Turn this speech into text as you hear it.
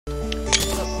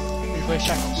away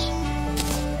shackles.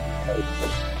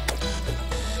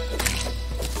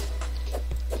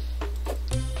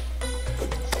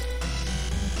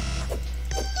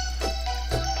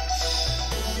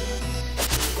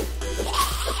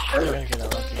 I'm gonna get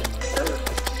that lucky in there.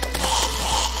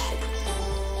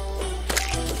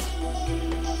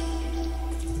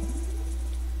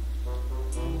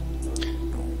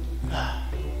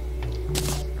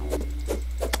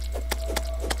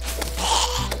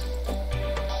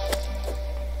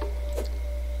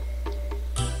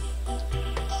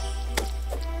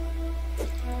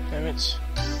 Damn it.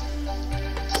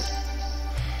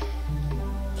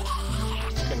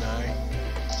 Good night.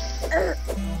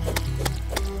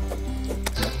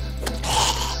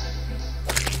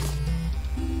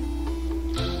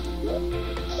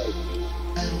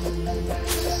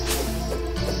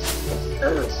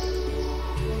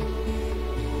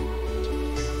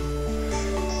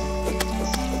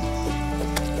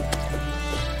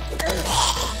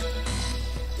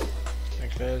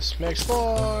 Like this. Makes 4!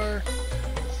 Oh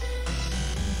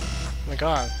my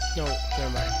god. No,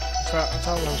 never mind. I thought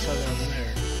I was further over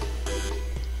there.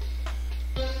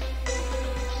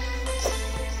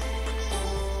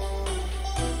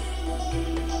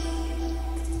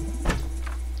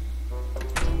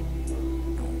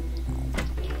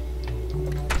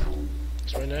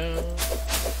 This way now.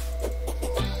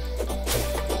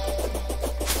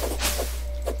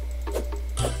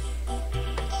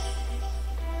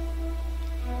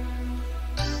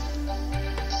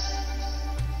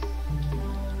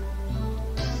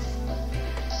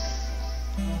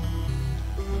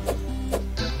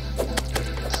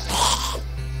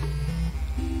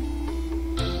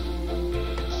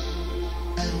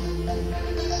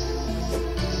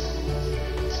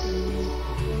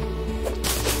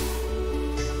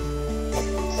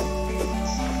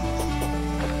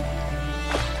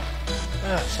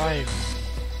 Ah, 5.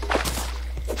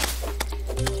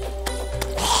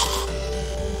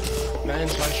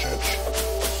 Man's my church.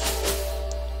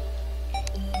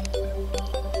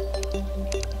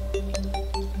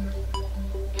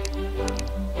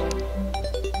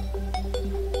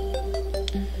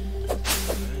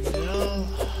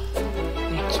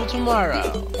 Until tomorrow.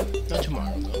 Not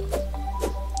tomorrow, though.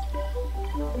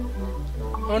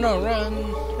 Oh no, run,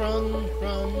 run,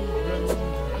 run, run, run.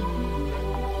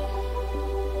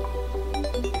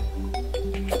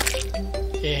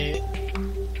 Yeah.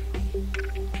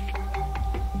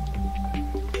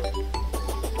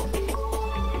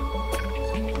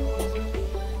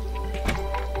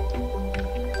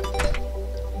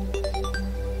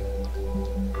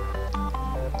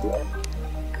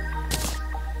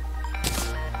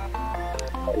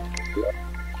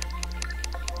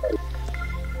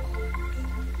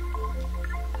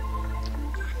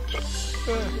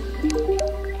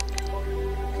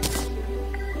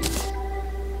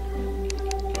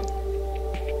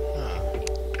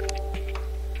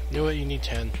 Knew it, you need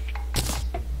 10.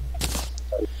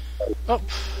 Oh!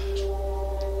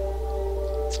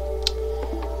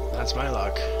 That's my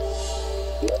luck.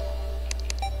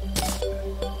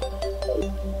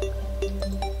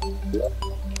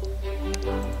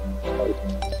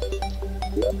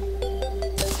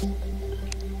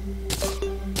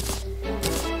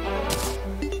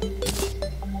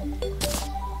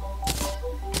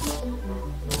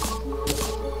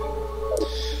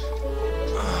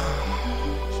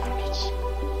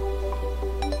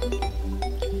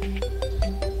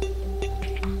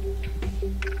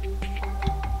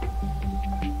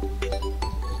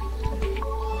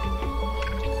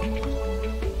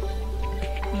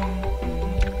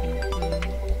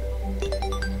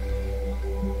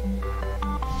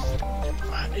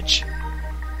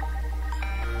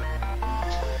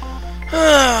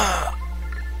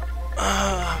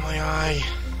 My eye.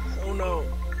 Oh no.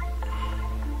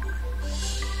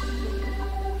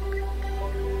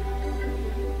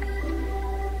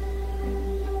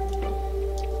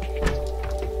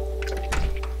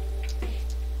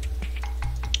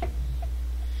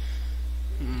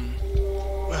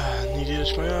 Need to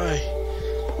use my eye.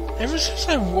 Ever since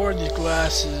I wore these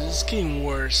glasses, it's getting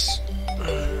worse.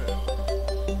 Oh.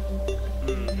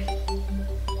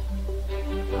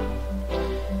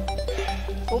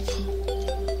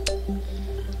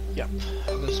 Yep,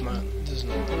 this is not.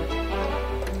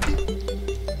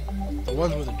 The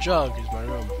one with the jug is my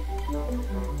room.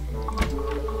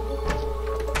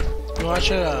 No, I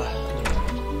should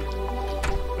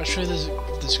I'll show you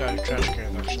this guy trash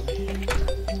can actually,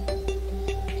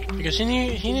 because he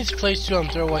needs a place to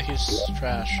throw away his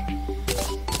trash.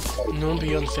 And it won't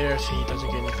be unfair if he doesn't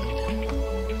get anything.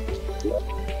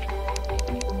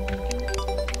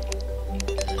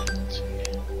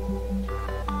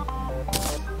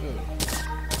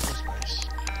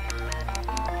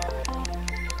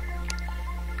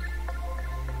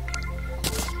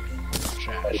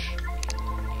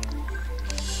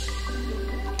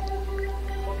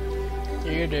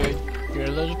 Here, dude. You're a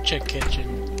little chick kitchen.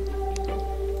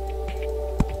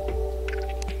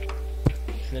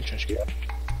 And then trash can.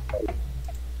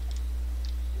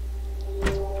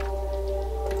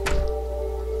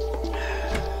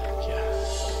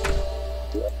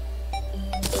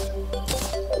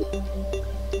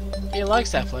 He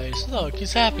likes that place. Look,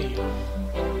 he's happy.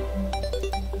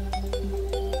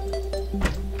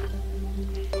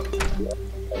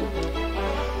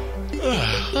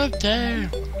 Up there.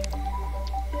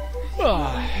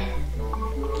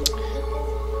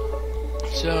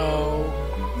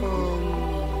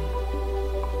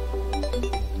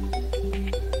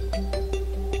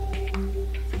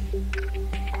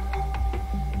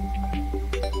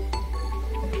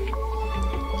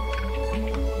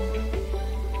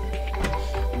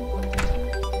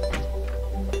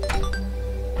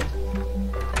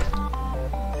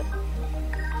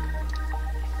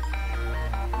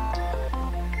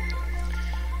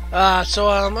 So,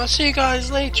 I'll see you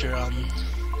guys later.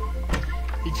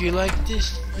 If you like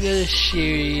this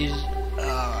series,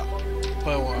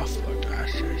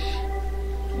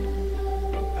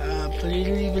 please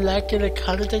leave a like and a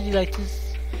comment that you like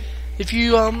this. If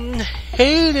you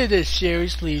hated this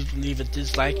series, please leave a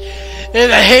dislike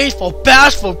and a hateful,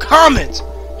 bashful comment,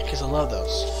 because I love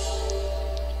those.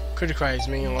 Criticize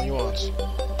me all you want.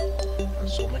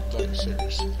 So make that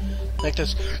serious. Like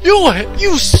this.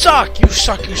 You suck! You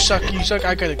suck, you suck, you suck.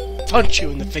 I gotta punch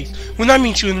you in the face when I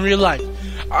meet you in real life.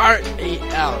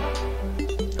 R-A-L.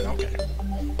 Okay.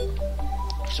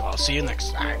 So I'll see you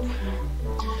next time.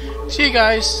 See you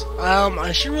guys.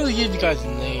 I should really give you guys a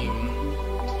name.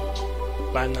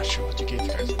 But I'm not sure what to give you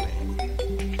guys a name.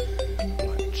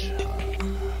 But,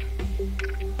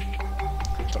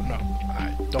 don't know.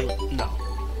 I don't know.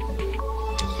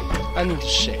 I need to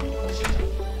shave.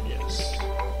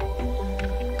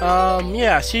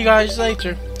 Yeah, see you guys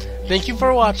later. Thank you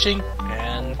for watching,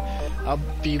 and I'll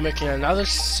be making another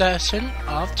session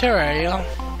of Terraria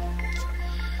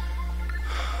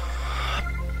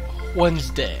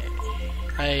Wednesday,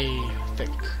 I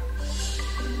think.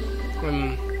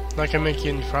 I'm not gonna make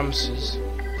you any promises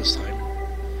this time.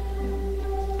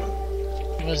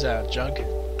 What is that, a jug?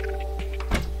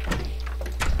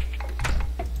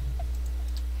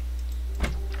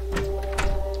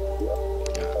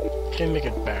 Can make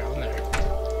it barrel there.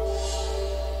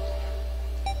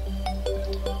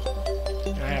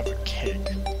 And I have a keg.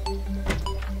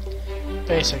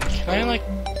 Basic. Can I like?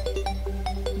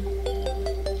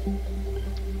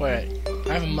 Wait.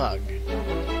 I have a mug.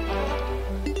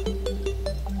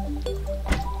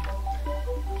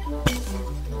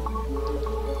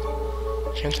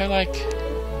 Can't I like?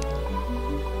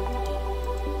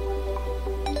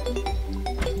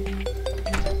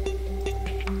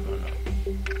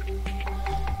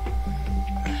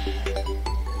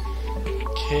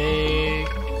 Terraria.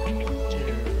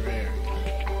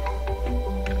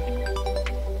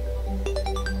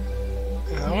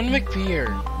 I want to make beer.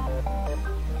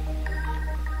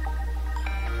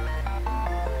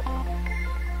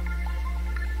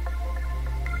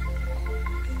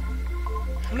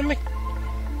 I want to make.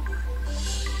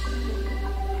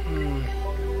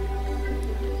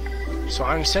 So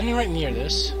I'm standing right near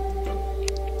this.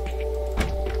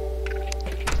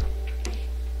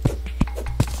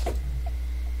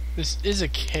 This is a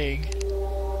keg.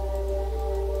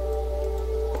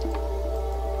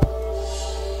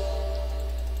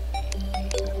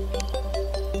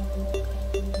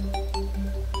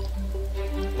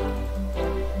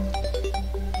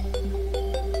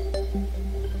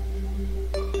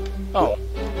 Oh.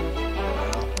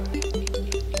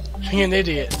 Being an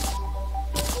idiot.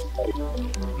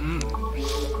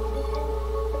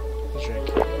 Drink.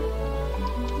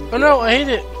 Oh no, I hate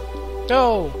it.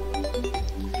 No.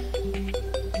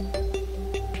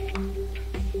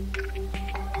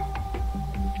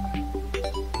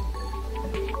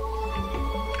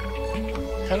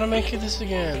 How do I make this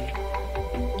again?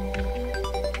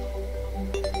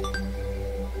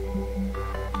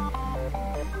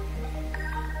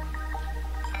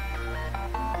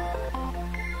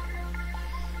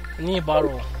 I need a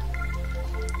bottle.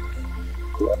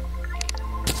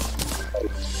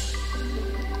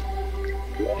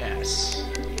 Yes.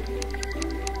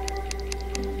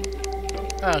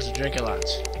 I have to drink a lot.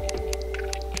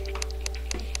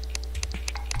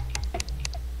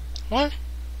 What?